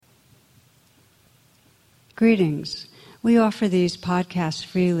Greetings. We offer these podcasts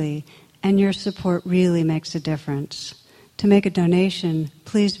freely, and your support really makes a difference. To make a donation,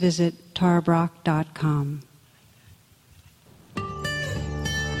 please visit tarabrach.com.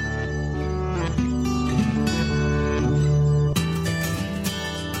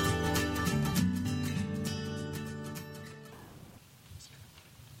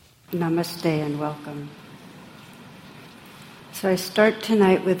 Namaste and welcome. So I start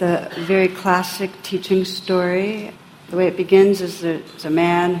tonight with a very classic teaching story. The way it begins is there's a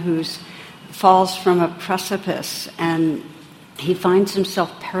man who falls from a precipice and he finds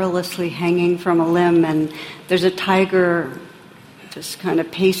himself perilously hanging from a limb, and there's a tiger just kind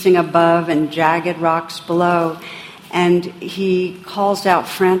of pacing above and jagged rocks below, and he calls out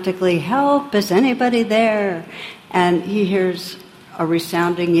frantically, "Help, is anybody there?" And he hears a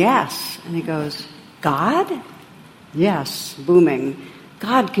resounding yes, and he goes, "God?" "Yes," booming.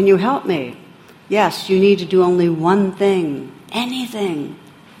 "God, can you help me?" "Yes, you need to do only one thing, anything,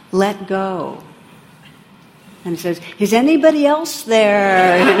 let go." And he says, "Is anybody else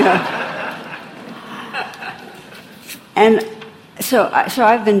there?" And so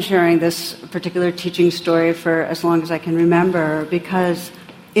I've been sharing this particular teaching story for as long as I can remember, because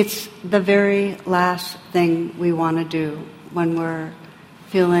it's the very last thing we want to do when we're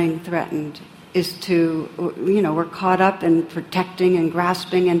feeling threatened, is to, we're caught up in protecting and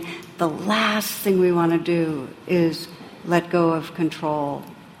grasping, and the last thing we want to do is let go of control,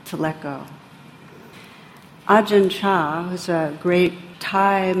 to let go. Ajahn Chah, who's a great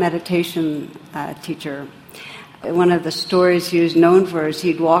Thai meditation teacher, one of the stories he was known for is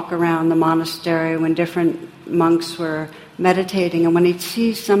he'd walk around the monastery when different monks were meditating, and when he'd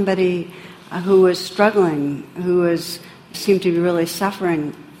see somebody who was struggling, seemed to be really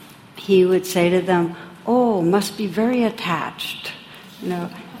suffering, he would say to them, "Oh, must be very attached,"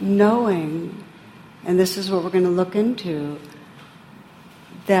 knowing, and this is what we're going to look into,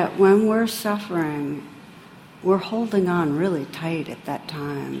 that when we're suffering, we're holding on really tight at that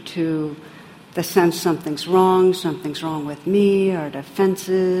time to the sense something's wrong with me, our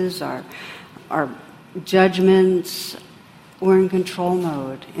defenses, our judgments. We're in control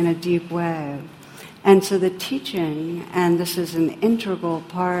mode in a deep way. And so the teaching, and this is an integral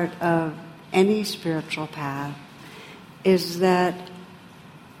part of any spiritual path, is that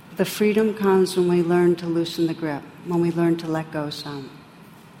the freedom comes when we learn to loosen the grip, when we learn to let go some.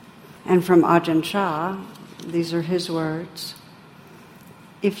 And from Ajahn Chah, these are his words: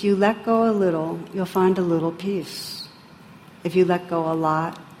 if you let go a little, you'll find a little peace. If you let go a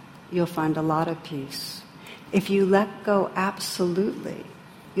lot, you'll find a lot of peace. If you let go absolutely,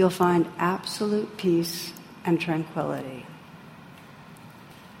 you'll find absolute peace and tranquility.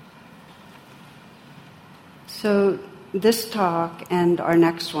 So this talk and our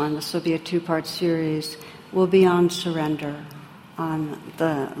next one, this will be a 2-part series, will be on surrender, on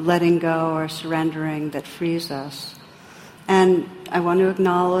the letting go or surrendering that frees us. And I want to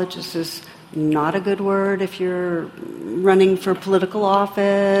acknowledge this is not a good word if you're running for political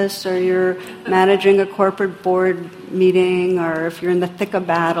office, or you're managing a corporate board meeting, or if you're in the thick of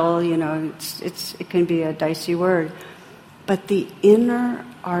battle. It can be a dicey word. But the inner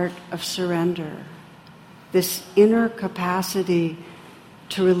art of surrender, this inner capacity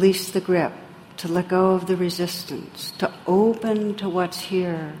to release the grip, to let go of the resistance, to open to what's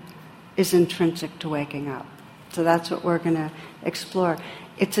here, is intrinsic to waking up. So that's what we're going to explore.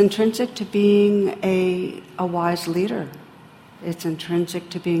 It's intrinsic to being a wise leader. It's intrinsic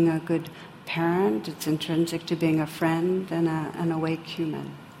to being a good parent. It's intrinsic to being a friend and an awake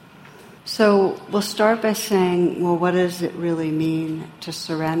human. So we'll start by saying, well, what does it really mean to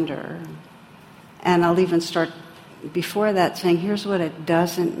surrender? And I'll even start before that saying, here's what it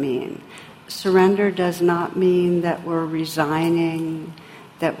doesn't mean. Surrender does not mean that we're resigning,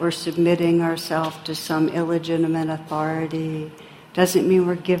 that we're submitting ourselves to some illegitimate authority. Doesn't mean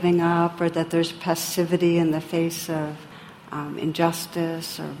we're giving up, or that there's passivity in the face of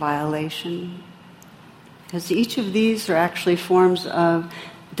injustice or violation. Because each of these are actually forms of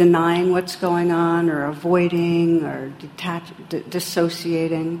denying what's going on, or avoiding, or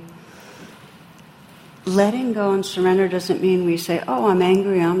dissociating. Letting go and surrender doesn't mean we say, "Oh, I'm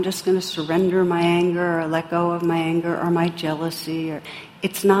angry, I'm just going to surrender my anger, or let go of my anger, or my jealousy."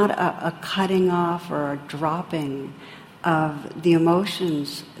 It's not a cutting off or a dropping of the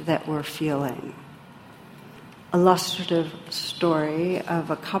emotions that we're feeling. Illustrative story of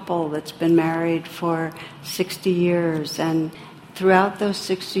a couple that's been married for 60 years, and throughout those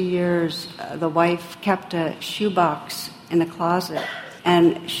 60 years, the wife kept a shoebox in a closet,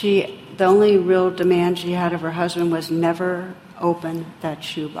 and the only real demand she had of her husband was never open that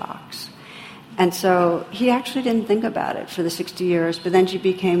shoebox. And so he actually didn't think about it for the 60 years, but then she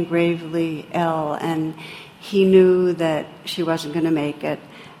became gravely ill, and he knew that she wasn't going to make it.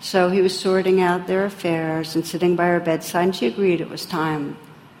 So he was sorting out their affairs and sitting by her bedside, and she agreed it was time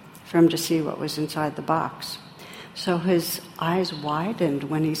for him to see what was inside the box. So his eyes widened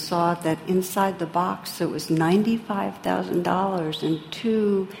when he saw that inside the box there was $95,000 and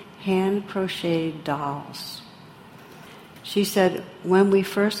 2 hand-crocheted dolls. She said, when we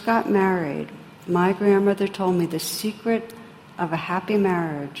first got married, my grandmother told me the secret of a happy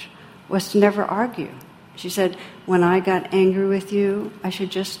marriage was to never argue. She said, when I got angry with you, I should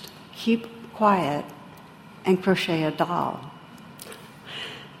just keep quiet and crochet a doll.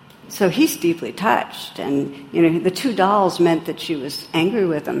 So he's deeply touched, and the 2 dolls meant that she was angry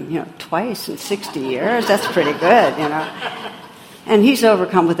with him, twice in 60 years. That's pretty good, And he's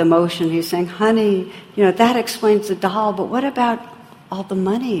overcome with emotion. He's saying, honey, that explains the doll, but what about all the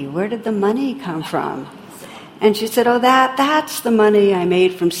money? Where did the money come from? And she said, that's the money I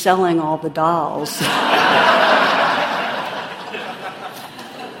made from selling all the dolls.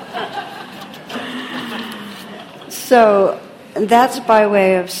 So that's by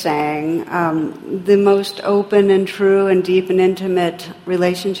way of saying the most open and true and deep and intimate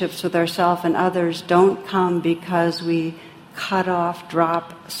relationships with ourselves and others don't come because we cut off,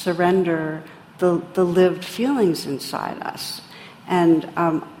 drop, surrender the lived feelings inside us. And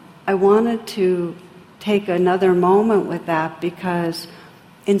I wanted to take another moment with that because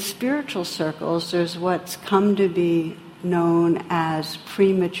in spiritual circles there's what's come to be known as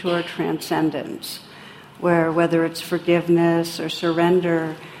premature transcendence, where whether it's forgiveness or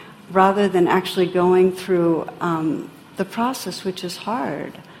surrender, rather than actually going through the process, which is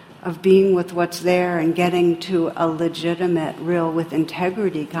hard, of being with what's there and getting to a legitimate, real, with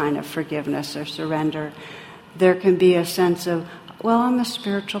integrity kind of forgiveness or surrender, there can be a sense of, well, I'm a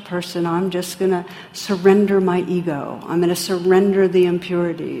spiritual person, I'm just going to surrender my ego, I'm going to surrender the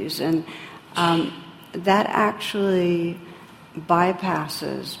impurities. And that actually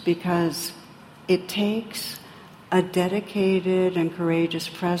bypasses, because it takes a dedicated and courageous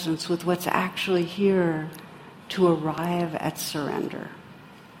presence with what's actually here to arrive at surrender.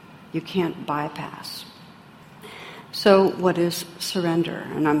 You can't bypass. So what is surrender?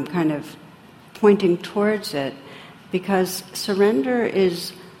 And I'm kind of pointing towards it because surrender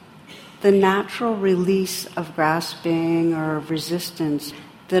is the natural release of grasping or of resistance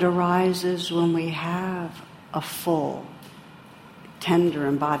that arises when we have a full, tender,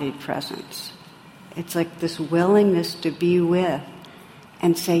 embodied presence. It's like this willingness to be with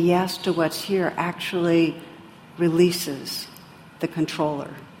and say yes to what's here actually releases the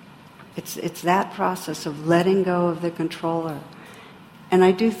controller. It's that process of letting go of the controller. And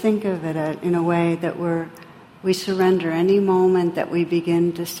I do think of it in a way that we surrender any moment that we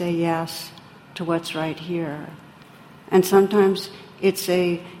begin to say yes to what's right here. And sometimes it's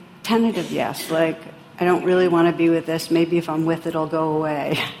a tentative yes, like, I don't really want to be with this, maybe if I'm with it, it'll go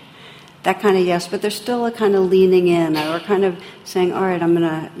away. That kind of yes, but there's still a kind of leaning in, or kind of saying, all right, I'm going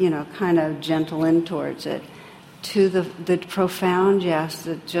to, kind of gentle in towards it, to the profound yes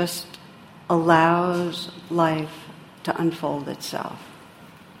that just allows life to unfold itself.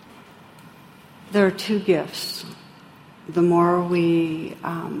 There are 2 gifts. The more we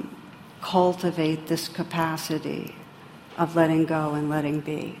cultivate this capacity of letting go and letting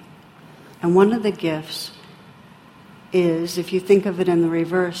be. And one of the gifts is, if you think of it in the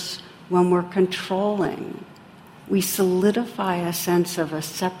reverse, when we're controlling, we solidify a sense of a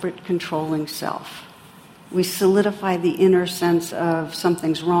separate controlling self. We solidify the inner sense of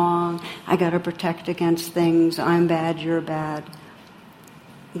something's wrong, I got to protect against things, I'm bad, you're bad.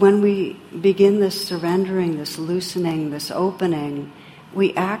 When we begin this surrendering, this loosening, this opening,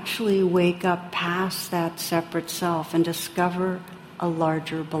 we actually wake up past that separate self and discover a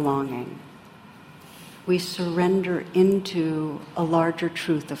larger belonging. We surrender into a larger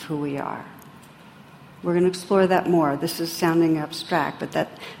truth of who we are. We're going to explore that more. This is sounding abstract, but that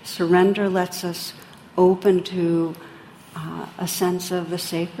surrender lets us open to a sense of the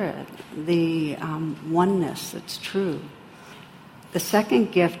sacred, the oneness that's true. The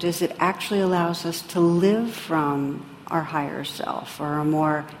second gift is it actually allows us to live from our higher self, or a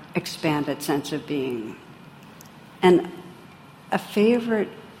more expanded sense of being. And a favorite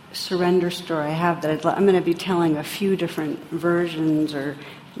surrender story I have that I'm going to be telling a few different versions, or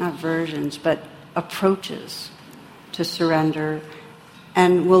not versions, but approaches to surrender.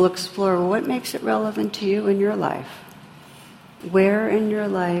 And we'll explore what makes it relevant to you in your life. Where in your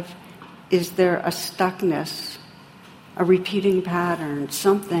life is there a stuckness, a repeating pattern,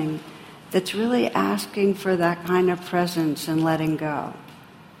 something that's really asking for that kind of presence and letting go?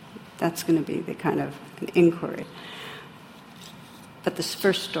 That's going to be the kind of an inquiry. But this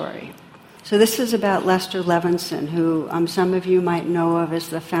first story. So this is about Lester Levinson, who some of you might know of as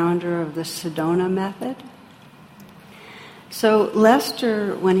the founder of the Sedona method. So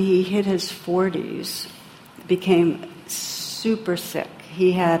Lester, when he hit his 40s, became super sick.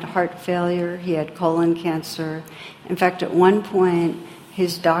 He had heart failure, he had colon cancer. In fact, at one point,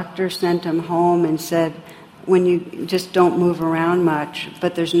 his doctor sent him home and said, when you just don't move around much,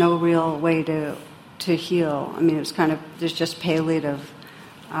 but there's no real way to heal. I mean, it was kind of, there's just palliative.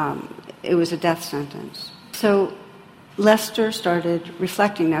 It was a death sentence. So Lester started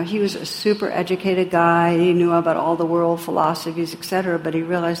reflecting. Now, he was a super educated guy. He knew about all the world philosophies, etc., but he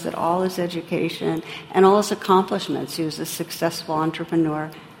realized that all his education and all his accomplishments, he was a successful entrepreneur,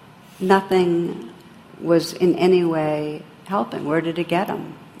 nothing was in any way helping. Where did it get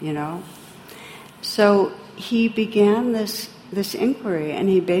him, you know? So he began this inquiry, and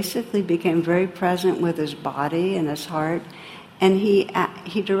he basically became very present with his body and his heart, and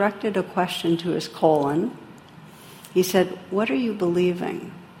he directed a question to his colon. He said, "What are you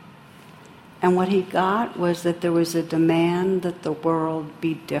believing?" And what he got was that there was a demand that the world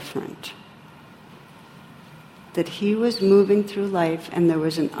be different. That he was moving through life and there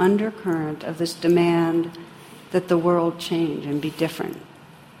was an undercurrent of this demand that the world change and be different.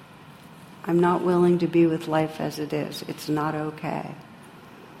 I'm not willing to be with life as it is. It's not okay.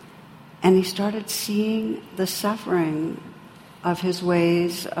 And he started seeing the suffering of his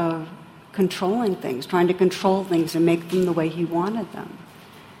ways of controlling things, trying to control things and make them the way he wanted them.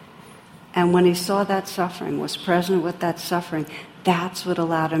 And when he saw that suffering, was present with that suffering, that's what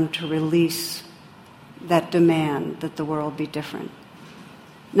allowed him to release that demand that the world be different.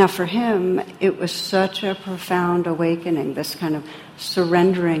 Now for him, it was such a profound awakening, this kind of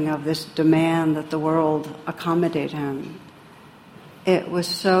surrendering of this demand that the world accommodate him. It was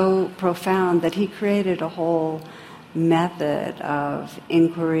so profound that he created a whole method of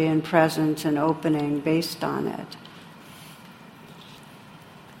inquiry and presence and opening based on it.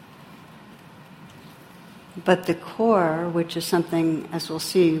 But the core, which is something, as we'll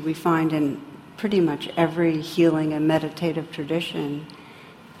see, we find in pretty much every healing and meditative tradition,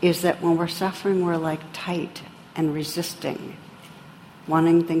 is that when we're suffering, we're like tight and resisting,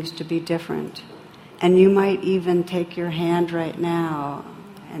 wanting things to be different. And you might even take your hand right now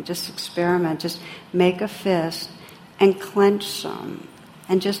and just experiment, just make a fist and clench some.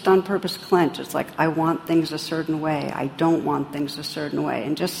 And just on purpose clench. It's like, I want things a certain way. I don't want things a certain way.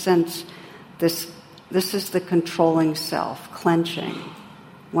 And just sense this is the controlling self, clenching.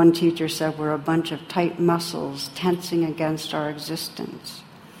 One teacher said we're a bunch of tight muscles tensing against our existence.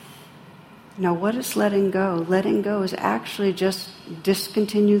 Now, what is letting go? Letting go is actually just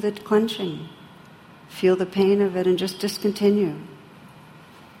discontinue the clenching. Feel the pain of it and just discontinue.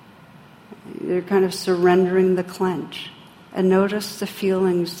 You're kind of surrendering the clench. And notice the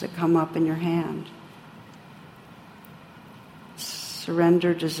feelings that come up in your hand.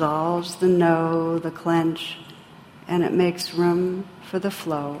 Surrender dissolves the no, the clench, and it makes room for the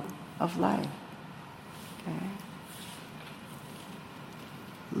flow of life. Okay?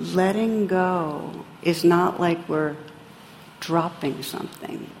 Letting go is not like we're dropping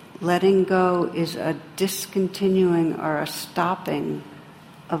something. Letting go is a discontinuing or a stopping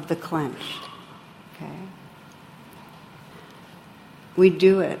of the clench. Okay? We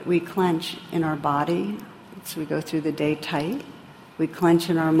do it. We clench in our body. So we go through the day tight. We clench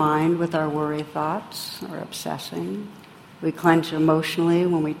in our mind with our worry thoughts or obsessing. We clench emotionally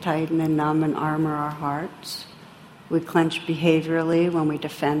when we tighten and numb and armor our hearts. We clench behaviorally when we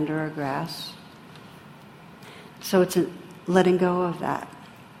defend or aggress. So it's a letting go of that,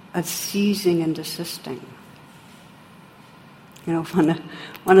 a seizing and desisting. You know,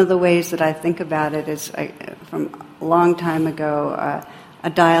 one of the ways that I think about it is from a long time ago, a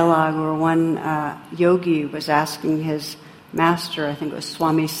dialogue where one yogi was asking his master, I think it was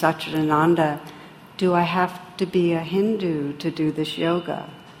Swami Satchidananda, do I have to be a Hindu to do this yoga?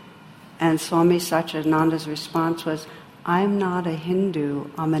 And Swami Satchidananda's response was, I'm not a Hindu,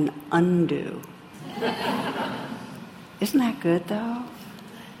 I'm an undo. Isn't that good, though?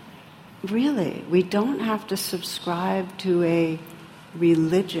 Really, we don't have to subscribe to a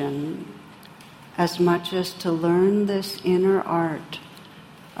religion as much as to learn this inner art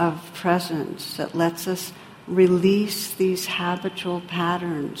of presence that lets us release these habitual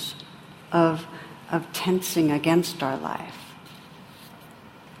patterns of tensing against our life.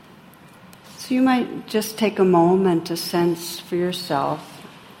 So you might just take a moment to sense for yourself,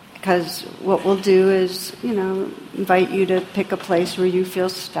 because what we'll do is, invite you to pick a place where you feel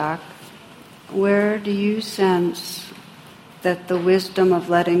stuck. Where do you sense that the wisdom of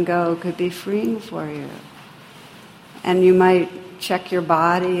letting go could be freeing for you. And you might check your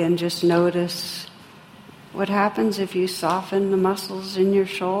body and just notice what happens if you soften the muscles in your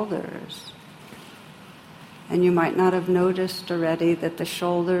shoulders. And you might not have noticed already that the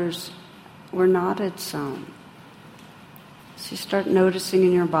shoulders were knotted some. So you start noticing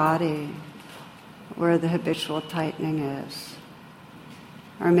in your body where the habitual tightening is.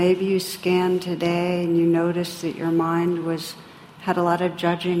 Or maybe you scan today and you notice that your mind had a lot of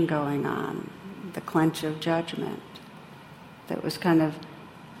judging going on, the clench of judgment that was kind of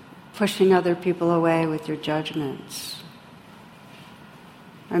pushing other people away with your judgments.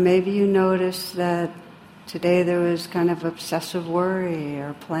 Or maybe you notice that today there was kind of obsessive worry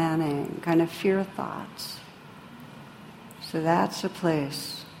or planning, kind of fear thoughts. So that's a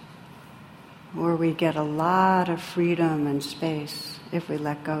place where we get a lot of freedom and space if we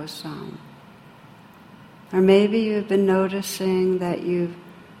let go some. Or maybe you've been noticing that you've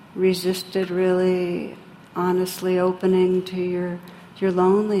resisted really honestly opening to your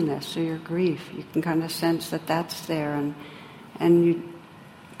loneliness or your grief. You can kind of sense that that's there, and you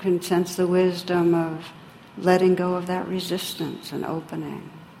can sense the wisdom of letting go of that resistance and opening.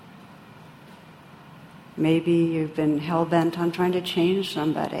 Maybe you've been hell-bent on trying to change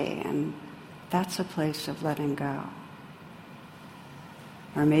somebody, and that's a place of letting go.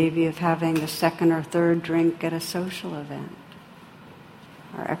 Or maybe of having the second or third drink at a social event,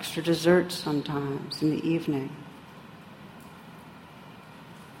 or extra desserts sometimes in the evening.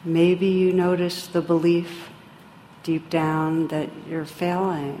 Maybe you notice the belief deep down that you're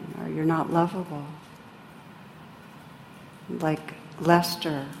failing or you're not lovable. Like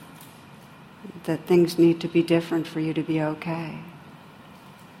Lester, that things need to be different for you to be okay.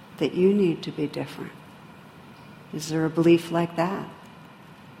 That you need to be different. Is there a belief like that?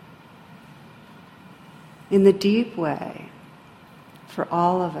 In the deep way, for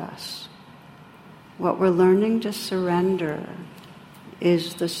all of us, what we're learning to surrender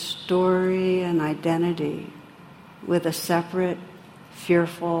is the story and identity with a separate,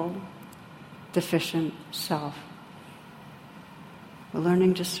 fearful, deficient self. We're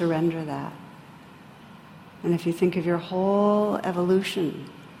learning to surrender that. And if you think of your whole evolution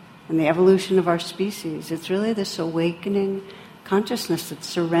and the evolution of our species, it's really this awakening consciousness that's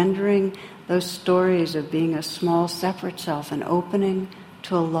surrendering those stories of being a small, separate self and opening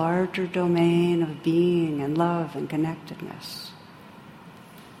to a larger domain of being and love and connectedness.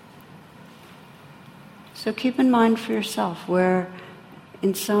 So keep in mind for yourself where,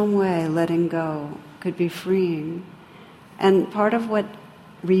 in some way, letting go could be freeing. And part of what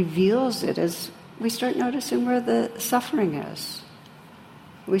reveals it is we start noticing where the suffering is.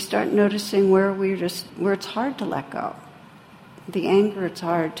 We start noticing where it's hard to let go. The anger, it's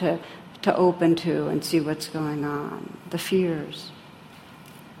hard to open to and see what's going on. The fears.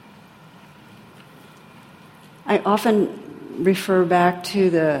 I often refer back to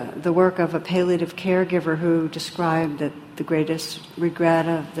the work of a palliative caregiver who described that the greatest regret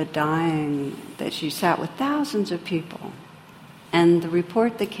of the dying, that she sat with thousands of people. And the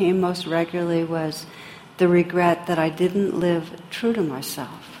report that came most regularly was the regret that I didn't live true to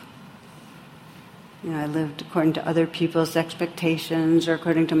myself. I lived according to other people's expectations or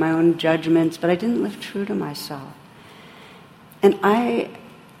according to my own judgments, but I didn't live true to myself. And I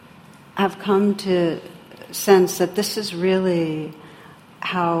have come to sense that this is really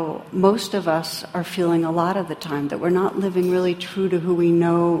how most of us are feeling a lot of the time, that we're not living really true to who we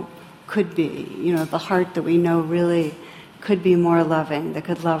know could be, the heart that we know really could be more loving, that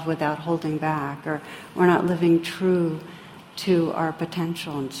could love without holding back, or we're not living true to our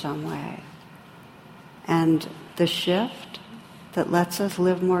potential in some way. And the shift that lets us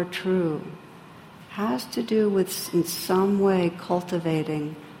live more true has to do with, in some way,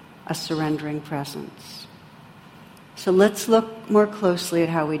 cultivating a surrendering presence. So let's look more closely at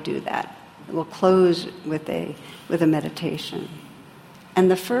how we do that. We'll close with a meditation.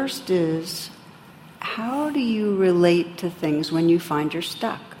 And the first is, how do you relate to things when you find you're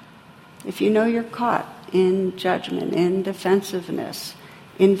stuck? If you know you're caught in judgment, in defensiveness,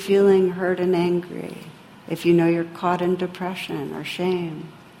 in feeling hurt and angry, if you know you're caught in depression or shame,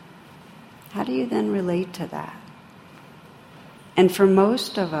 how do you then relate to that? And for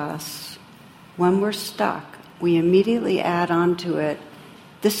most of us, when we're stuck, we immediately add on to it,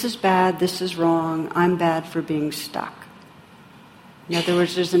 this is bad, this is wrong, I'm bad for being stuck. In other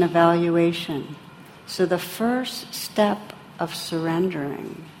words, there's an evaluation. So the first step of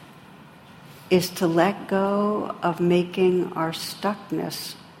surrendering is to let go of making our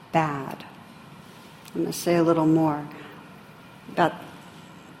stuckness bad. I'm going to say a little more. About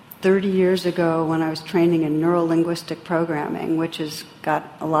 30 years ago when I was training in neuro-linguistic programming, which has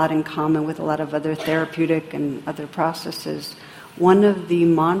got a lot in common with a lot of other therapeutic and other processes, one of the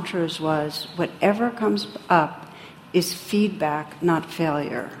mantras was, whatever comes up is feedback, not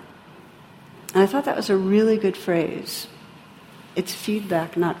failure. And I thought that was a really good phrase. It's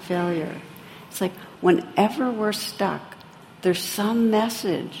feedback, not failure. It's like whenever we're stuck, there's some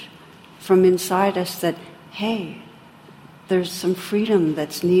message from inside us that, hey, there's some freedom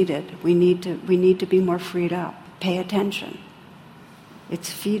that's needed. We need to be more freed up. Pay attention. It's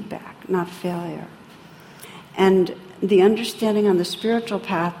feedback, not failure. And the understanding on the spiritual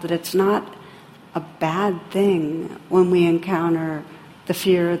path that it's not a bad thing when we encounter the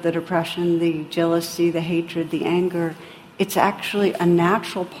fear, the depression, the jealousy, the hatred, the anger. It's actually a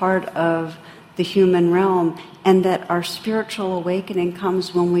natural part of the human realm, and that our spiritual awakening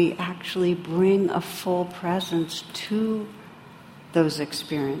comes when we actually bring a full presence to those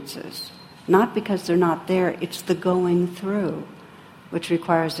experiences. Not because they're not there, it's the going through, which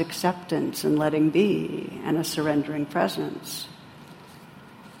requires acceptance and letting be and a surrendering presence.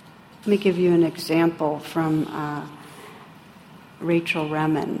 Let me give you an example from Rachel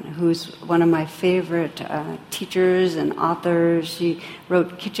Remen, who's one of my favorite teachers and authors. She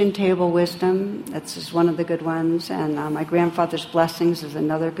wrote Kitchen Table Wisdom, that's just one of the good ones, and My Grandfather's Blessings is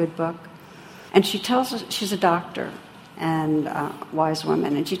another good book. And she tells us, she's a doctor and wise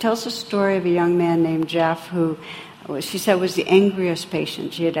woman, and she tells the story of a young man named Jeff who she said was the angriest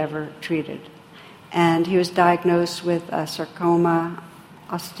patient she had ever treated. And he was diagnosed with sarcoma,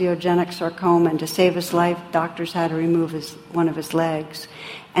 osteogenic sarcoma, and to save his life, doctors had to remove one of his legs.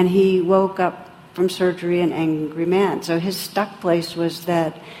 And he woke up from surgery an angry man. So his stuck place was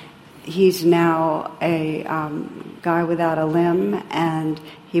that he's now a guy without a limb, and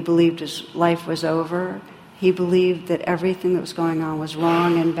he believed his life was over. He believed that everything that was going on was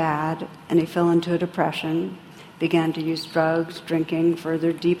wrong and bad, and he fell into a depression, began to use drugs, drinking,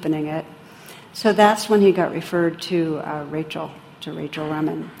 further deepening it. So that's when he got referred to Rachel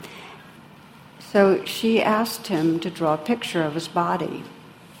Remen. So she asked him to draw a picture of his body.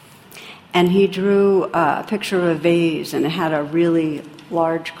 And he drew a picture of a vase, and it had a really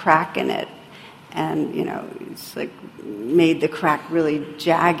large crack in it. And, it's like made the crack really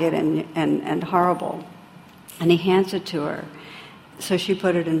jagged and horrible. And he hands it to her. So she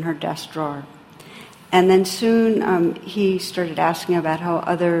put it in her desk drawer. And then soon he started asking about how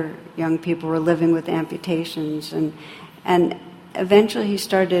other young people were living with amputations. And eventually he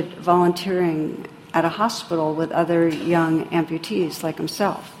started volunteering at a hospital with other young amputees like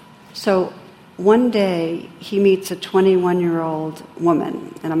himself. So one day he meets a 21-year-old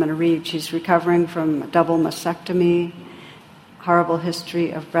woman, and I'm going to read. She's recovering from a double mastectomy, horrible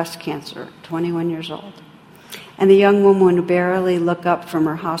history of breast cancer, 21 years old. And the young woman would barely look up from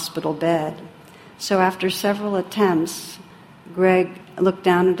her hospital bed. So after several attempts, Greg looked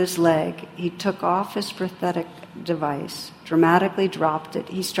down at his leg. He took off his prosthetic device, dramatically dropped it.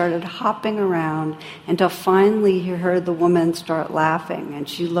 He started hopping around until finally he heard the woman start laughing, and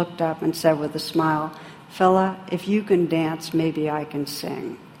she looked up and said with a smile, "Fella, if you can dance, maybe I can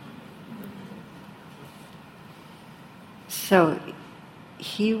sing." So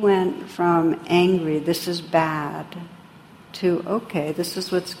he went from angry, this is bad, to, okay, this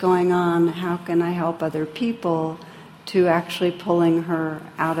is what's going on, how can I help other people, to actually pulling her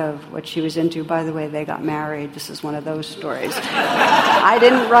out of what she was into. By the way, they got married. This is one of those stories. I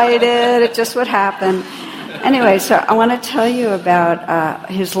didn't write it just what happened. Anyway, so I want to tell you about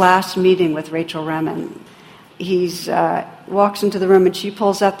his last meeting with Rachel Remen. He walks into the room and she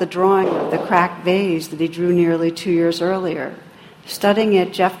pulls out the drawing of the cracked vase that he drew nearly 2 years earlier. Studying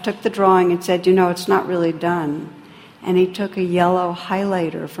it, Jeff took the drawing and said, it's not really done. And he took a yellow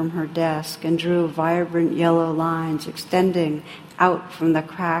highlighter from her desk and drew vibrant yellow lines extending out from the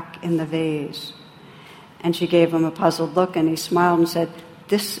crack in the vase. And she gave him a puzzled look, and he smiled and said,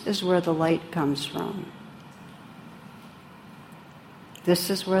 "This is where the light comes from.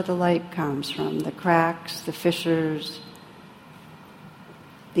 This is where the light comes from. The cracks, the fissures,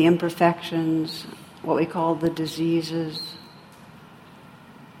 the imperfections, what we call the diseases,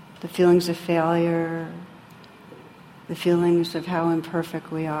 the feelings of failure, the feelings of how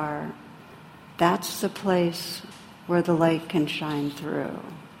imperfect we are. That's the place where the light can shine through."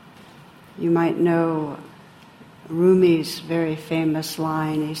 You might know Rumi's very famous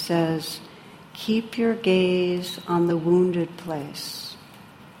line. He says, "Keep your gaze on the wounded place.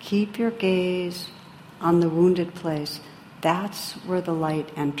 Keep your gaze on the wounded place. That's where the light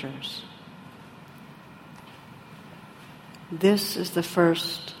enters." This is the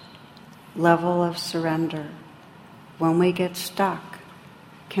first level of surrender. When we get stuck,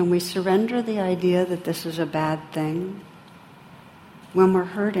 can we surrender the idea that this is a bad thing? When we're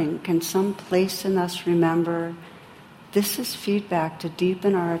hurting, can some place in us remember this is feedback to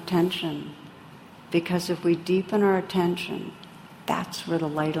deepen our attention? Because if we deepen our attention, that's where the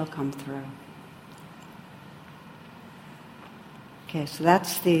light will come through. Okay, so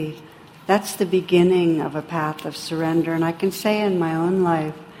that's the beginning of a path of surrender. And I can say in my own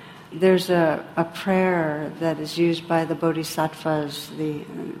life, there's a prayer that is used by the bodhisattvas. The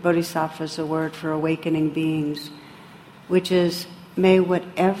bodhisattva is a word for awakening beings, which is, may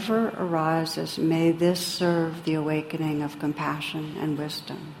whatever arises, may this serve the awakening of compassion and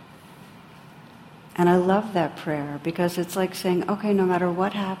wisdom. And I love that prayer because it's like saying, okay, no matter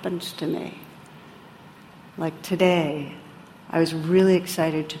what happens to me, like today, I was really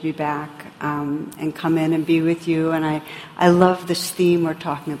excited to be back and come in and be with you. And I love this theme we're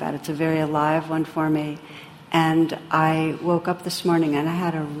talking about. It's a very alive one for me. And I woke up this morning and I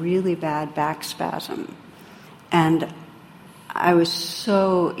had a really bad back spasm. And I was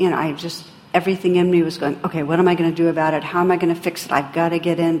so, everything in me was going, okay, what am I going to do about it? How am I going to fix it? I've got to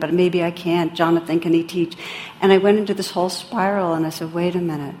get in, but maybe I can't. Jonathan, can he teach? And I went into this whole spiral and I said, wait a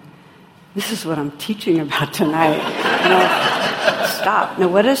minute. This is what I'm teaching about tonight. Stop. Now,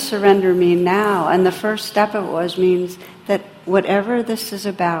 what does surrender mean now? And the first step of it means that whatever this is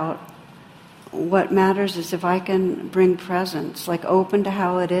about, what matters is if I can bring presence, like open to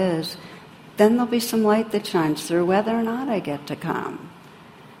how it is, then there'll be some light that shines through whether or not I get to come.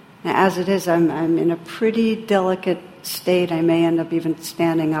 Now, as it is, I'm in a pretty delicate state. I may end up even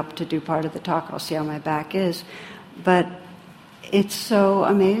standing up to do part of the talk. I'll see how my back is. But it's so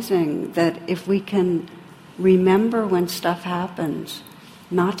amazing that if we can remember when stuff happens,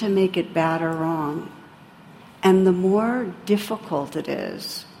 not to make it bad or wrong. And the more difficult it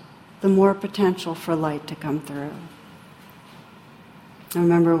is, the more potential for light to come through. I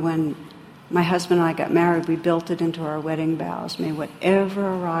remember when my husband and I got married, we built it into our wedding vows. May whatever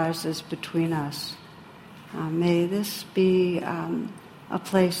arises between us, may this be a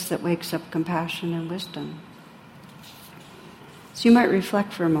place that wakes up compassion and wisdom. So you might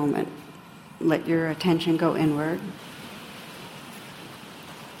reflect for a moment. Let your attention go inward.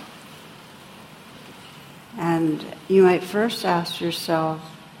 And you might first ask yourself,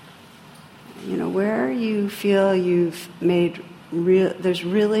 where you feel you've made there's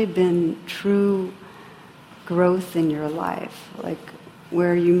really been true growth in your life, like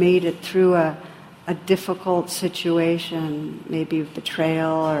where you made it through a difficult situation, maybe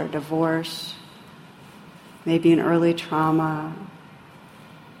betrayal or divorce, maybe an early trauma.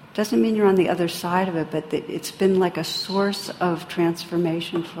 Doesn't mean you're on the other side of it, but it's been like a source of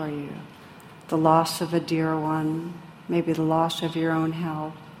transformation for you. The loss of a dear one, maybe the loss of your own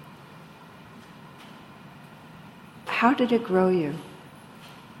health. How did it grow you?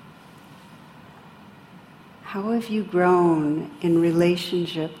 How have you grown in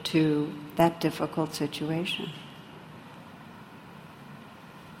relationship to that difficult situation?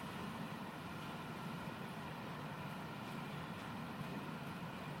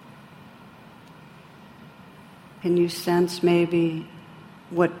 Can you sense maybe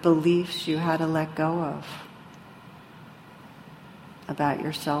what beliefs you had to let go of about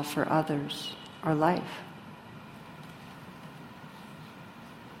yourself or others or life?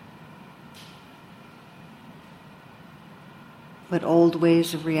 What old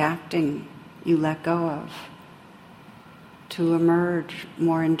ways of reacting you let go of to emerge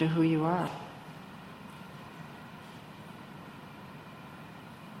more into who you are?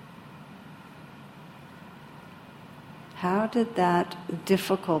 How did that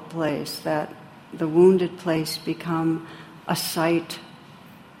difficult place, that the wounded place, become a site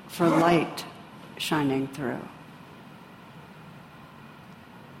for light shining through?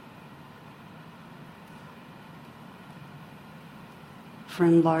 For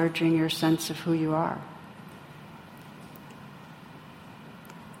enlarging your sense of who you are?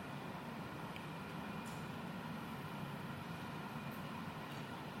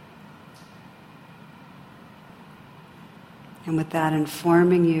 And with that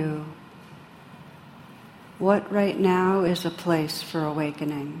informing you, what right now is a place for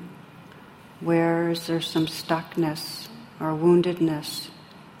awakening? Where is there some stuckness or woundedness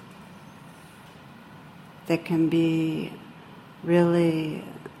that can be really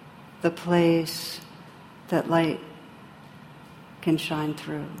the place that light can shine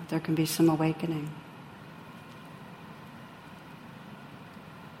through? There can be some awakening.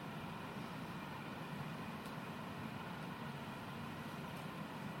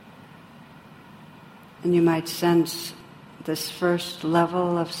 And you might sense this first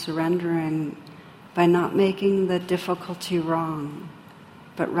level of surrendering by not making the difficulty wrong,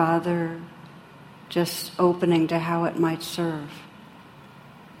 but rather just opening to how it might serve.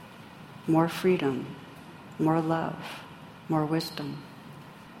 More freedom, more love, more wisdom.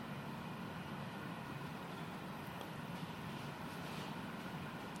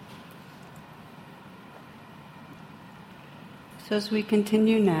 So as we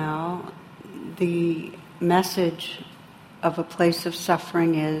continue now, the message of a place of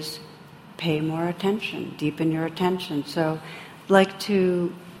suffering is pay more attention, deepen your attention. So I'd like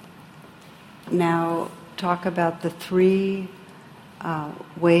to now talk about the three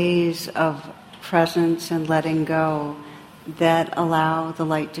ways of presence and letting go that allow the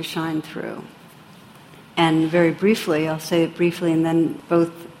light to shine through. And very briefly, I'll say it briefly, and then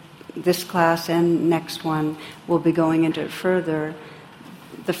both this class and next one will be going into it further.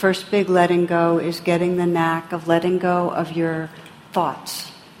 The first big letting go is getting the knack of letting go of your thoughts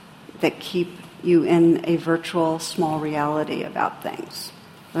that keep you in a virtual small reality about things.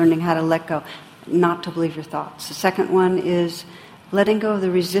 Learning how to let go, not to believe your thoughts. The second one is letting go of the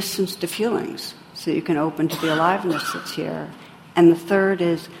resistance to feelings so you can open to the aliveness that's here. And the third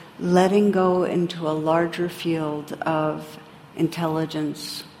is letting go into a larger field of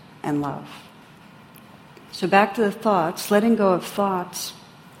intelligence and love. So back to the thoughts, letting go of thoughts,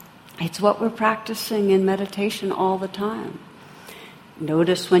 it's what we're practicing in meditation all the time.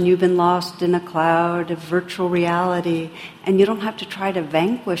 Notice when you've been lost in a cloud of virtual reality, and you don't have to try to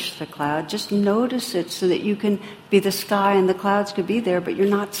vanquish the cloud, just notice it so that you can be the sky and the clouds could be there, but you're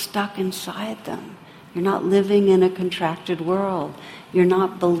not stuck inside them. You're not living in a contracted world. You're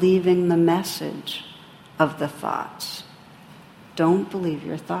not believing the message of the thoughts. Don't believe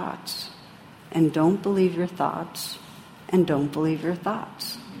your thoughts. And don't believe your thoughts. And don't believe your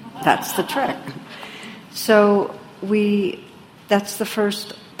thoughts. That's the trick. So that's the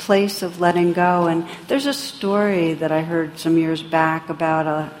first place of letting go. And there's a story that I heard some years back about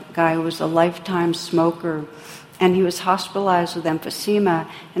a guy who was a lifetime smoker, and he was hospitalized with emphysema,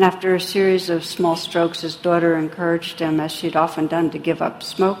 and after a series of small strokes, his daughter encouraged him, as she'd often done, to give up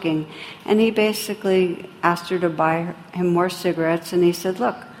smoking. And he basically asked her to buy him more cigarettes, and he said,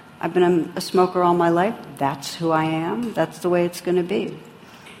 look, I've been a smoker all my life. That's who I am. That's the way it's going to be.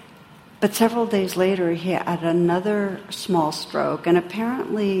 But several days later, he had another small stroke, and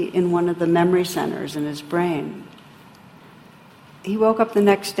apparently in one of the memory centers in his brain. He woke up the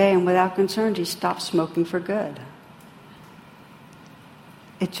next day, and without concern, he stopped smoking for good.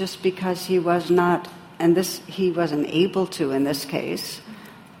 It's just because he was not, he wasn't able to, in this case,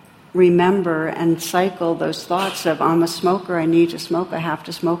 remember and cycle those thoughts of, I'm a smoker, I need to smoke, I have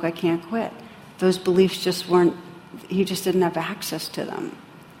to smoke, I can't quit. Those beliefs he just didn't have access to them.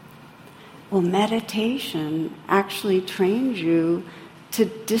 Well, meditation actually trains you to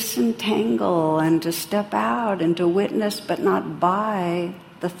disentangle and to step out and to witness, but not by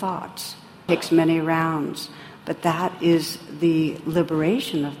the thoughts. It takes many rounds, but that is the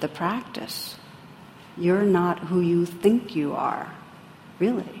liberation of the practice. You're not who you think you are,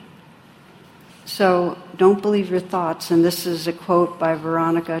 really. So don't believe your thoughts, and this is a quote by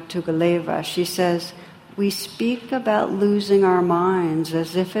Veronika Tugaleva. She says, we speak about losing our minds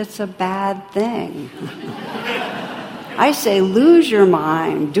as if it's a bad thing. I say, lose your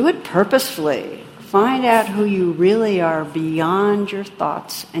mind. Do it purposefully. Find out who you really are beyond your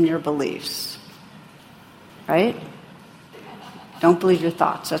thoughts and your beliefs. Right? Don't believe your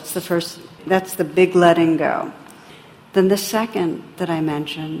thoughts. That's the first. That's the big letting go. Then the second that I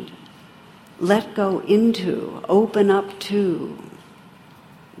mentioned, let go into, open up to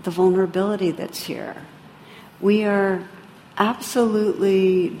the vulnerability that's here. We are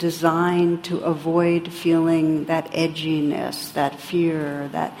absolutely designed to avoid feeling that edginess, that fear,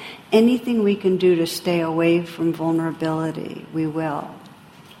 that anything we can do to stay away from vulnerability, we will.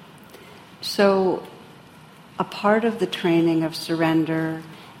 So a part of the training of surrender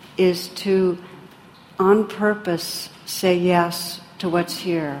is to, on purpose, say yes to what's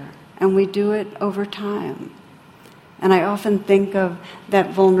here. And we do it over time. And I often think of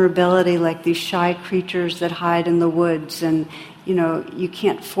that vulnerability like these shy creatures that hide in the woods, and you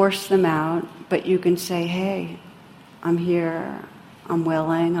can't force them out, but you can say, hey, I'm here, I'm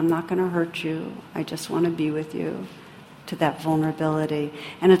willing, I'm not going to hurt you, I just want to be with you, to that vulnerability.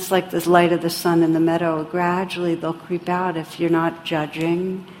 And it's like this light of the sun in the meadow. Gradually they'll creep out if you're not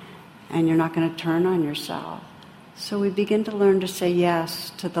judging and you're not going to turn on yourself. So we begin to learn to say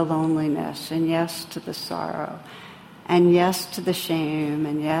yes to the loneliness, and yes to the sorrow, and yes to the shame,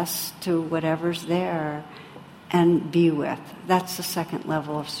 and yes to whatever's there, and be with. That's the second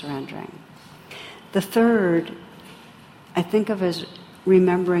level of surrendering. The third, I think of as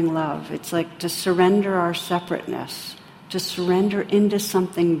remembering love. It's like to surrender our separateness, to surrender into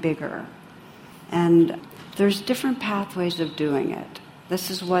something bigger. And there's different pathways of doing it. This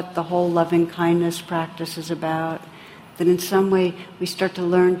is what the whole loving kindness practice is about. That in some way we start to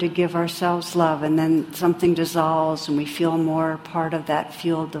learn to give ourselves love, and then something dissolves and we feel more part of that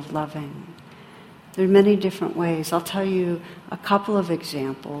field of loving. There are many different ways. I'll tell you a couple of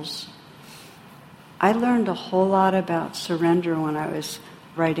examples. I learned a whole lot about surrender when I was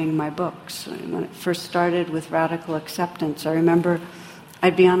writing my books. When it first started with radical acceptance, I remember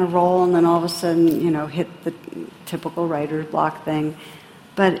I'd be on a roll and then all of a sudden, hit the typical writer's block thing.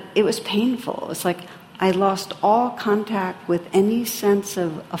 But it was painful. It's like I lost all contact with any sense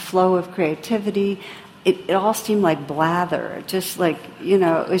of a flow of creativity. It all seemed like blather. Just like,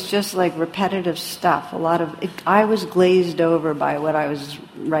 it was just like repetitive stuff. I was glazed over by what I was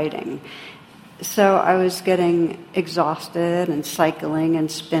writing. So I was getting exhausted and cycling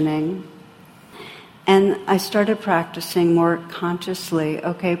and spinning. And I started practicing more consciously.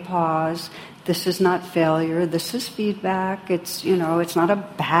 Okay, pause. This is not failure. This is feedback. It's not a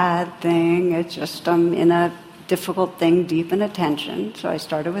bad thing. It's just I'm in a difficult thing deep in attention. So I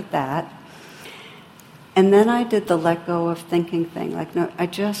started with that. And then I did the let go of thinking thing. I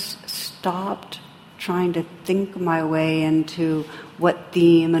just stopped trying to think my way into what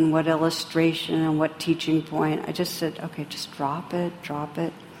theme and what illustration and what teaching point. I just said, okay, just drop it.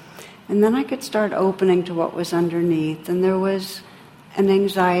 And then I could start opening to what was underneath. And there was an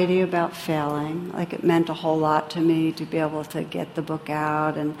anxiety about failing. It meant a whole lot to me to be able to get the book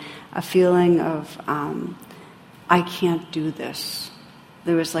out, and a feeling of, I can't do this.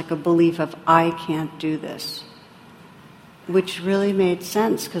 There was a belief of, I can't do this, which really made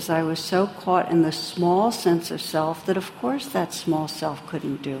sense because I was so caught in the small sense of self that of course that small self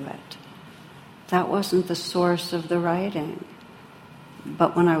couldn't do it. That wasn't the source of the writing.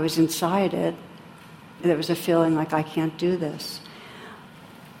 But when I was inside it, there was a feeling like I can't do this.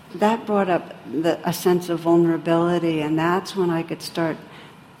 That brought up a sense of vulnerability, and that's when I could start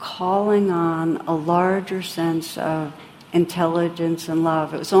calling on a larger sense of intelligence and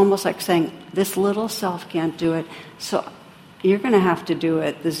love. It was almost like saying, this little self can't do it, so you're going to have to do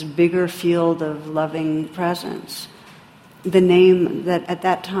it, this bigger field of loving presence. The name that at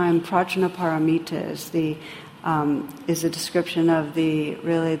that time, Prajnaparamita is a description of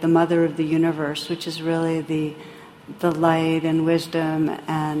the mother of the universe, which is really the light and wisdom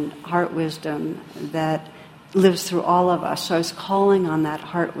and heart wisdom that lives through all of us. So I was calling on that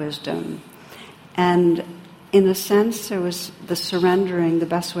heart wisdom. And in a sense, there was the surrendering. The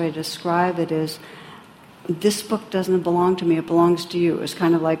best way to describe it is, this book doesn't belong to me, it belongs to you. It was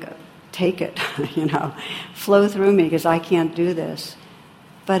kind of like, take it, flow through me because I can't do this.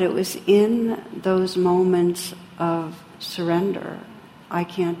 But it was in those moments of surrender, I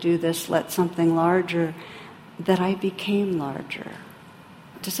can't do this, let something larger, that I became larger.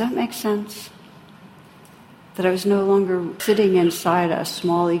 Does that make sense? That I was no longer sitting inside a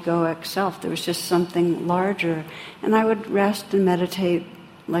small egoic self. There was just something larger. And I would rest and meditate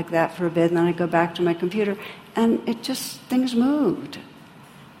like that for a bit, and then I'd go back to my computer, and things moved.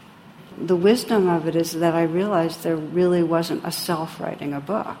 The wisdom of it is that I realized there really wasn't a self writing a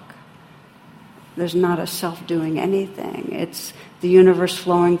book. There's not a self doing anything. It's the universe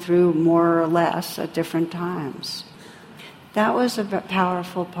flowing through more or less at different times. That was a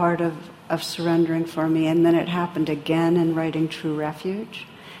powerful part of surrendering for me, and then it happened again in writing True Refuge,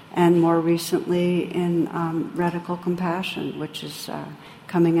 and more recently in Radical Compassion, which is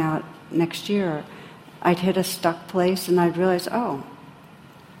coming out next year. I'd hit a stuck place and I'd realize,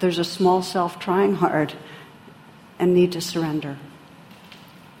 there's a small self trying hard and need to surrender.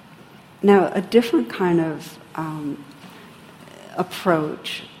 Now, a different kind of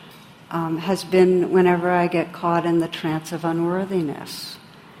approach has been whenever I get caught in the trance of unworthiness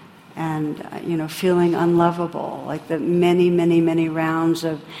and, feeling unlovable, like the many, many, many rounds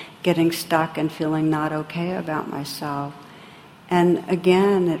of getting stuck and feeling not okay about myself. And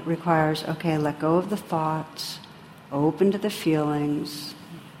again, it requires, let go of the thoughts, open to the feelings,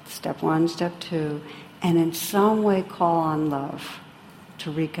 step one, step two, and in some way call on love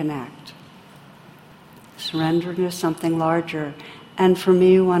to reconnect. Surrender to something larger. And for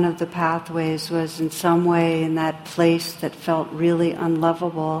me, one of the pathways was in some way in that place that felt really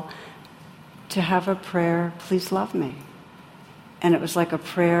unlovable to have a prayer, please love me. And it was like a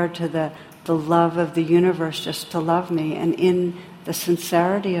prayer to the love of the universe just to love me. And in the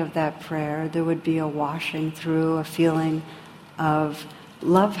sincerity of that prayer, there would be a washing through, a feeling of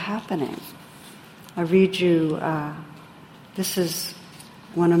love happening. I read you, this is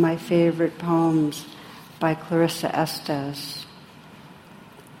one of my favorite poems by Clarissa Estes.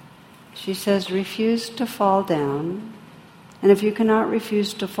 She says, refuse to fall down, And if you cannot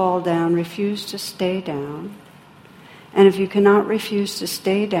refuse to fall down, refuse to stay down. And if you cannot refuse to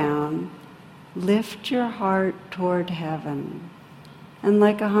stay down, lift your heart toward heaven. And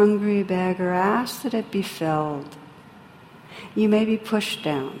like a hungry beggar, ask that it be filled. You may be pushed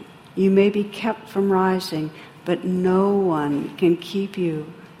down. You may be kept from rising, but no one can keep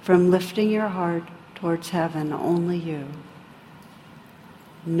you from lifting your heart towards heaven, only you.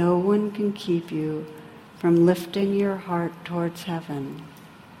 No one can keep you from lifting your heart towards heaven,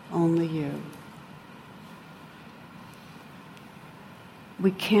 only you.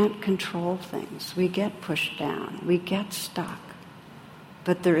 We can't control things. We get pushed down. We get stuck.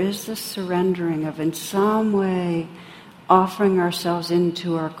 But there is this surrendering of, in some way, offering ourselves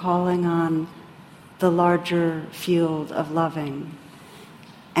into or calling on the larger field of loving.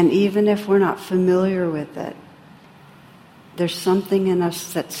 And even if we're not familiar with it, there's something in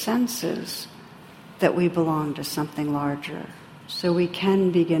us that senses that we belong to something larger. So we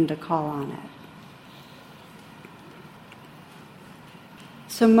can begin to call on it.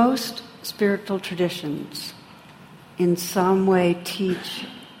 So most spiritual traditions in some way teach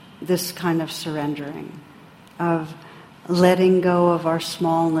this kind of surrendering, of letting go of our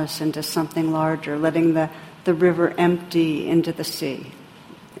smallness into something larger, letting the river empty into the sea.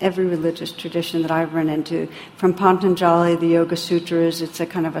 Every religious tradition that I've run into, from Patanjali, the Yoga Sutras, it's a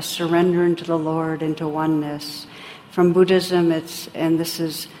kind of a surrender into the Lord, into oneness. From Buddhism,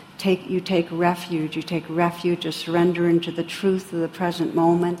 you take refuge, a surrender into the truth of the present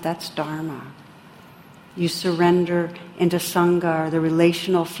moment, that's Dharma. You surrender into Sangha, or the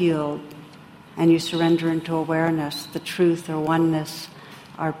relational field, and you surrender into awareness, the truth or oneness,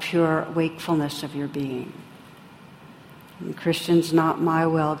 or pure wakefulness of your being. And Christians, not my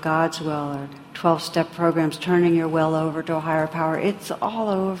will, God's will, or 12-step programs, turning your will over to a higher power, it's all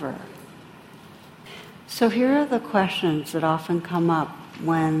over. So here are the questions that often come up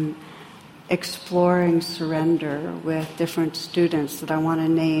when exploring surrender with different students that I want to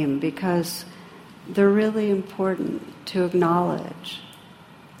name, because they're really important to acknowledge.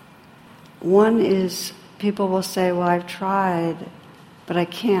 One is, people will say, well, I've tried, but I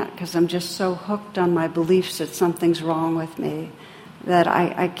can't because I'm just so hooked on my beliefs that something's wrong with me, that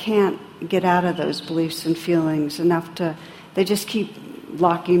I can't get out of those beliefs and feelings enough to, they just keep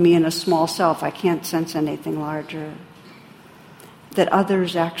locking me in a small self. I can't sense anything larger. That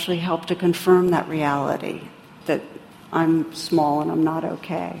others actually help to confirm that reality, that I'm small and I'm not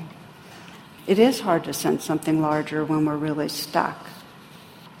okay. It is hard to sense something larger when we're really stuck.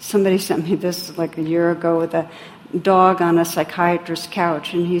 Somebody sent me this like a year ago with a dog on a psychiatrist's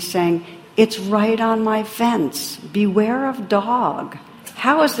couch, and he's saying, it's right on my fence. Beware of dog.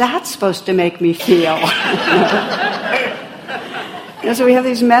 How is that supposed to make me feel? So we have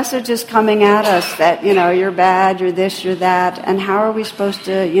these messages coming at us that, you're bad, you're this, you're that, and how are we supposed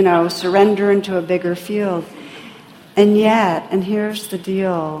to, surrender into a bigger field? And yet, and here's the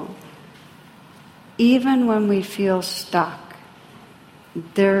deal, even when we feel stuck,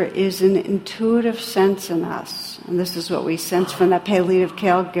 there is an intuitive sense in us, and this is what we sense from that palliative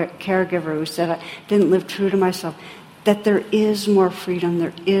caregiver who said, I didn't live true to myself, that there is more freedom,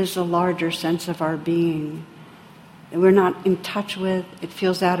 there is a larger sense of our being that we're not in touch with, it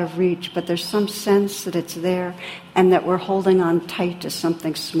feels out of reach, but there's some sense that it's there and that we're holding on tight to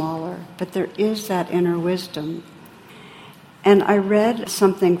something smaller. But there is that inner wisdom. And I read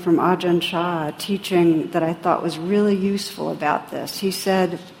something from Ajahn Chah, a teaching that I thought was really useful about this. He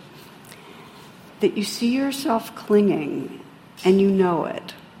said that you see yourself clinging and you know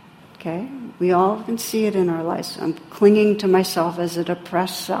it, okay? We all can see it in our lives. I'm clinging to myself as a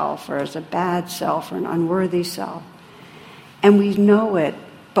depressed self or as a bad self or an unworthy self. And we know it,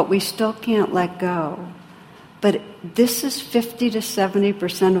 but we still can't let go. But this is 50 to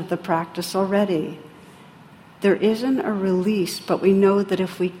 70% of the practice already. There isn't a release, but we know that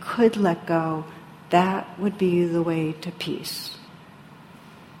if we could let go, that would be the way to peace.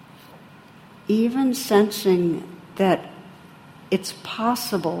 Even sensing that it's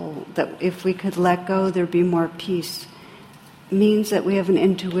possible that if we could let go, there'd be more peace, means that we have an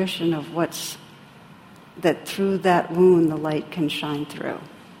intuition of that through that wound the light can shine through.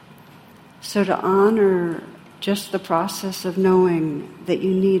 So to honor just the process of knowing that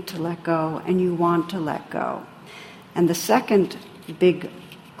you need to let go and you want to let go. And the second big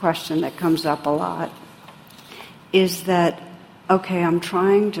question that comes up a lot is that, okay, I'm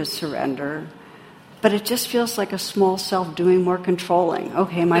trying to surrender, but it just feels like a small self doing more controlling.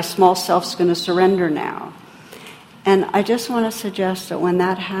 Okay, my small self's going to surrender now. And I just want to suggest that when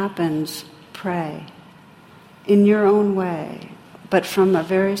that happens, pray in your own way, but from a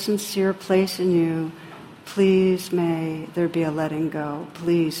very sincere place in you, Please may there be a letting go,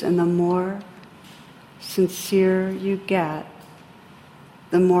 please. And the more sincere you get,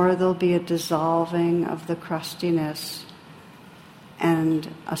 the more there'll be a dissolving of the crustiness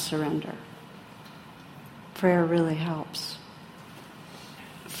and a surrender. Prayer really helps.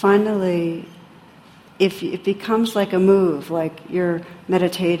 Finally, if it becomes like a move, like you're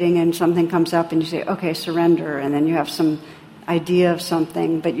meditating and something comes up and you say, okay, surrender, and then you have some idea of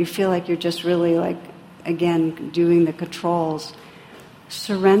something, but you feel like you're just really like, again, doing the controls,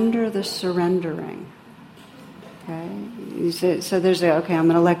 surrender the surrendering. Okay? You say, so there's okay, I'm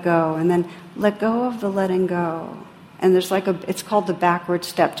going to let go, and then let go of the letting go. And there's like it's called the backward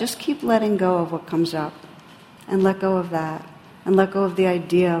step. Just keep letting go of what comes up, and let go of that, and let go of the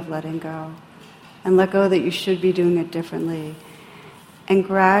idea of letting go, and let go that you should be doing it differently. And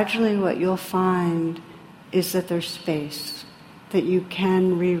gradually what you'll find is that there's space, that you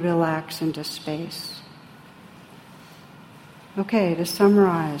can re-relax into space. Okay, to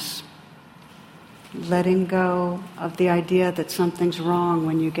summarize, letting go of the idea that something's wrong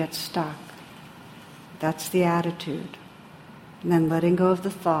when you get stuck. That's the attitude. And then letting go of the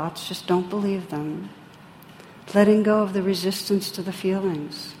thoughts, just don't believe them. Letting go of the resistance to the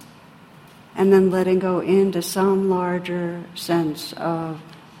feelings. And then letting go into some larger sense of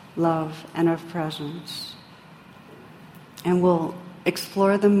love and of presence. And we'll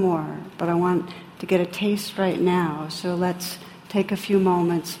explore them more, but I want to get a taste right now, so let's take a few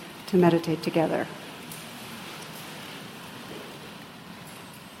moments to meditate together.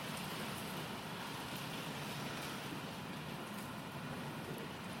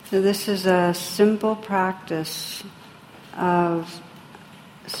 So this is a simple practice of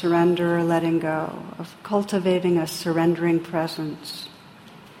surrender or letting go, of cultivating a surrendering presence.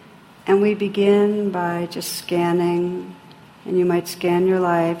 And we begin by just scanning, and you might scan your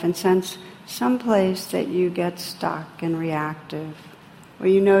life and sense some place that you get stuck and reactive, where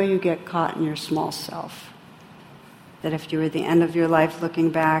you know you get caught in your small self. That if you were at the end of your life looking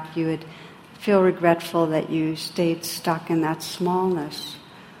back, you would feel regretful that you stayed stuck in that smallness.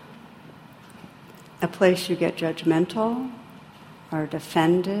 A place you get judgmental, or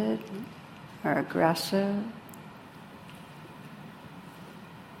defended, or aggressive,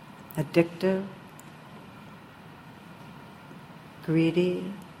 addictive,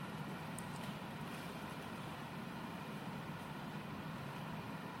 greedy.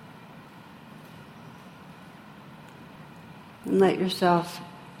 And let yourself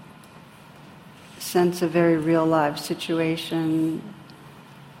sense a very real life situation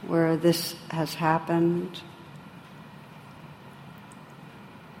where this has happened.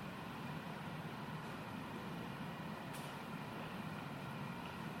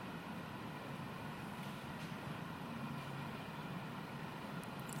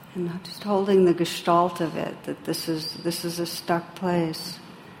 And not just holding the gestalt of it, that this is a stuck place.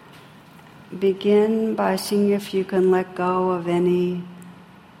 Begin by seeing if you can let go of any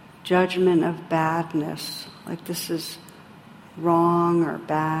judgment of badness, like this is wrong or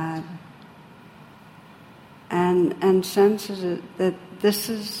bad, and senses it, that this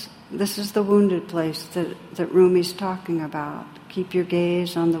is the wounded place that Rumi's talking about. Keep your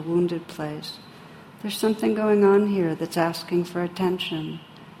gaze on the wounded place. There's something going on here that's asking for attention.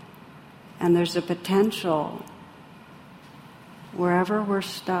 And there's a potential, wherever we're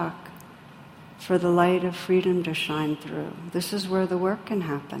stuck, for the light of freedom to shine through. This is where the work can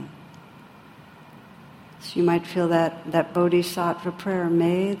happen. So you might feel that bodhisattva prayer,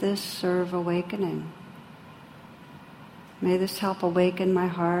 may this serve awakening. May this help awaken my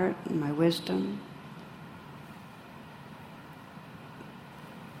heart and my wisdom.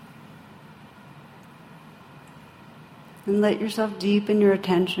 And let yourself deepen your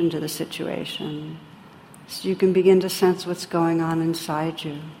attention to the situation so you can begin to sense what's going on inside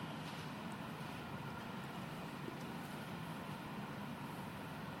you.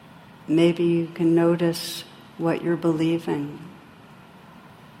 Maybe you can notice what you're believing.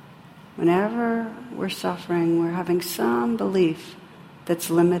 Whenever we're suffering, we're having some belief that's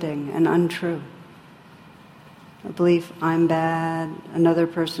limiting and untrue. A belief, I'm bad, another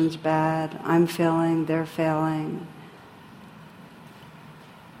person's bad, I'm failing, they're failing.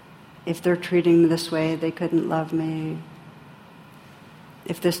 If they're treating me this way, they couldn't love me.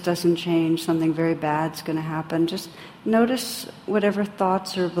 If this doesn't change, something very bad's going to happen. Just notice whatever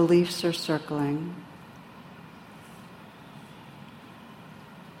thoughts or beliefs are circling.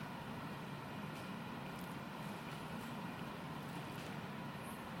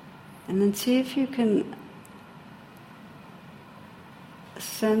 And then see if you can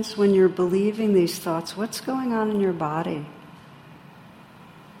sense when you're believing these thoughts, what's going on in your body?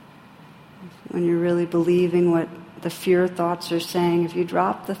 when you're really believing what the fear thoughts are saying, if you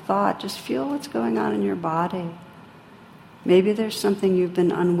drop the thought, just feel what's going on in your body. Maybe there's something you've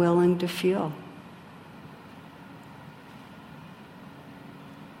been unwilling to feel.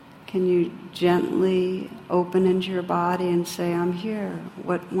 Can you gently open into your body and say, I'm here.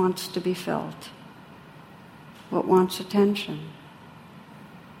 What wants to be felt? What wants attention?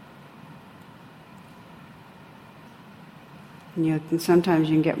 And sometimes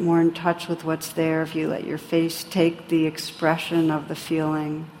you can get more in touch with what's there if you let your face take the expression of the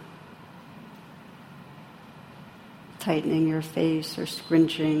feeling. Tightening your face or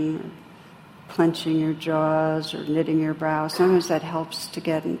scrunching or clenching your jaws or knitting your brows. Sometimes that helps to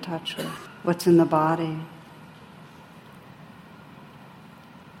get in touch with what's in the body.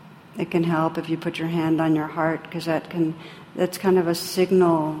 It can help if you put your hand on your heart, because that's kind of a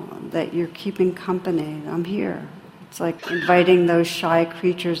signal that you're keeping company. I'm here. It's like inviting those shy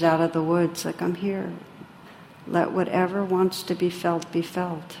creatures out of the woods, like, I'm here. Let whatever wants to be felt be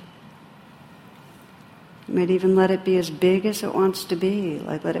felt. You might even let it be as big as it wants to be.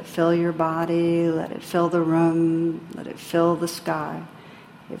 Like, let it fill your body, let it fill the room, let it fill the sky.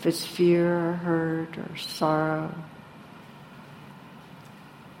 If it's fear or hurt or sorrow.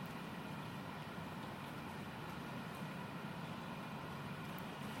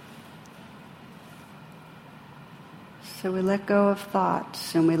 So we let go of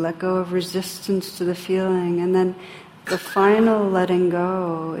thoughts and we let go of resistance to the feeling. And then the final letting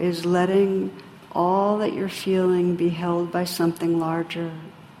go is letting all that you're feeling be held by something larger.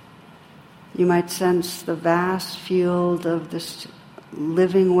 You might sense the vast field of this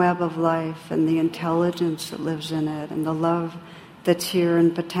living web of life and the intelligence that lives in it and the love that's here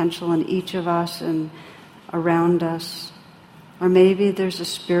and potential in each of us and around us. Or maybe there's a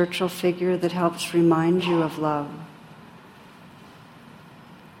spiritual figure that helps remind you of love.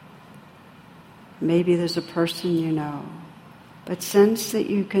 Maybe there's a person you know. But sense that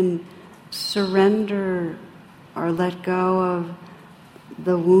you can surrender or let go of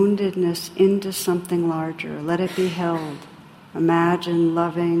the woundedness into something larger. Let it be held. Imagine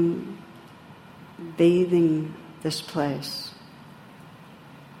loving, bathing this place.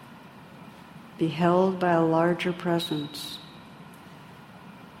 Be held by a larger presence.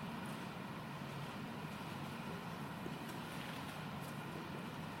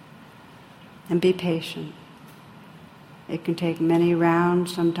 And be patient. It can take many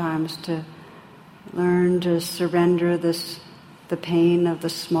rounds sometimes to learn to surrender the pain of the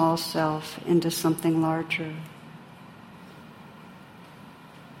small self into something larger.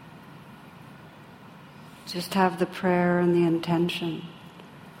 Just have the prayer and the intention.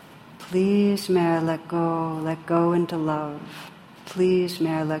 Please may I let go into love. Please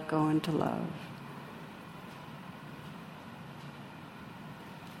may I let go into love.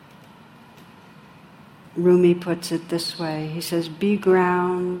 Rumi puts it this way. He says, be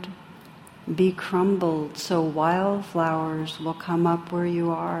ground, be crumbled, so wildflowers will come up where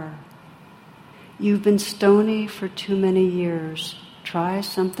you are. You've been stony for too many years. Try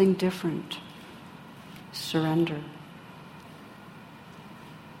something different. Surrender.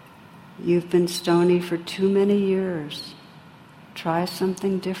 You've been stony for too many years. Try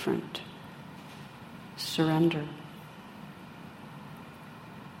something different. Surrender.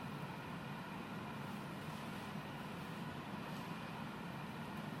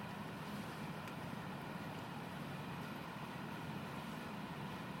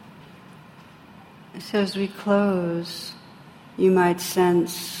 So as we close, you might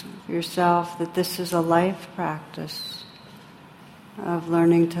sense yourself that this is a life practice of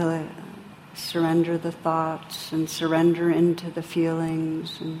learning to surrender the thoughts and surrender into the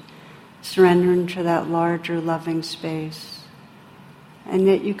feelings and surrender into that larger loving space. And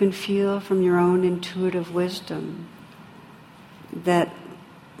yet you can feel from your own intuitive wisdom that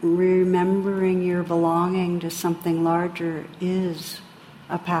remembering your belonging to something larger is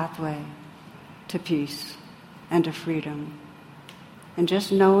a pathway to peace and to freedom. And just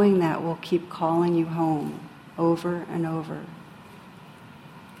knowing that will keep calling you home over and over.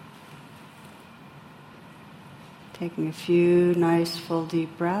 Taking a few nice full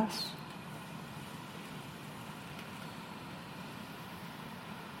deep breaths.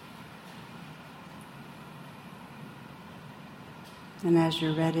 And as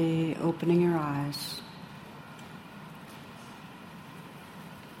you're ready, opening your eyes.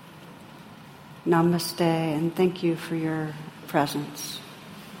 Namaste, and thank you for your presence.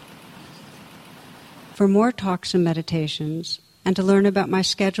 For more talks and meditations, and to learn about my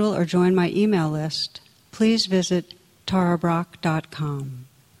schedule or join my email list, please visit tarabrach.com.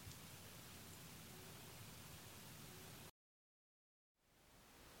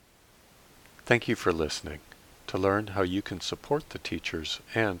 Thank you for listening. To learn how you can support the teachers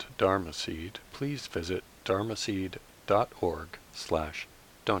and Dharma Seed, please visit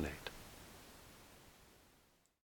dharmaseed.org/donate.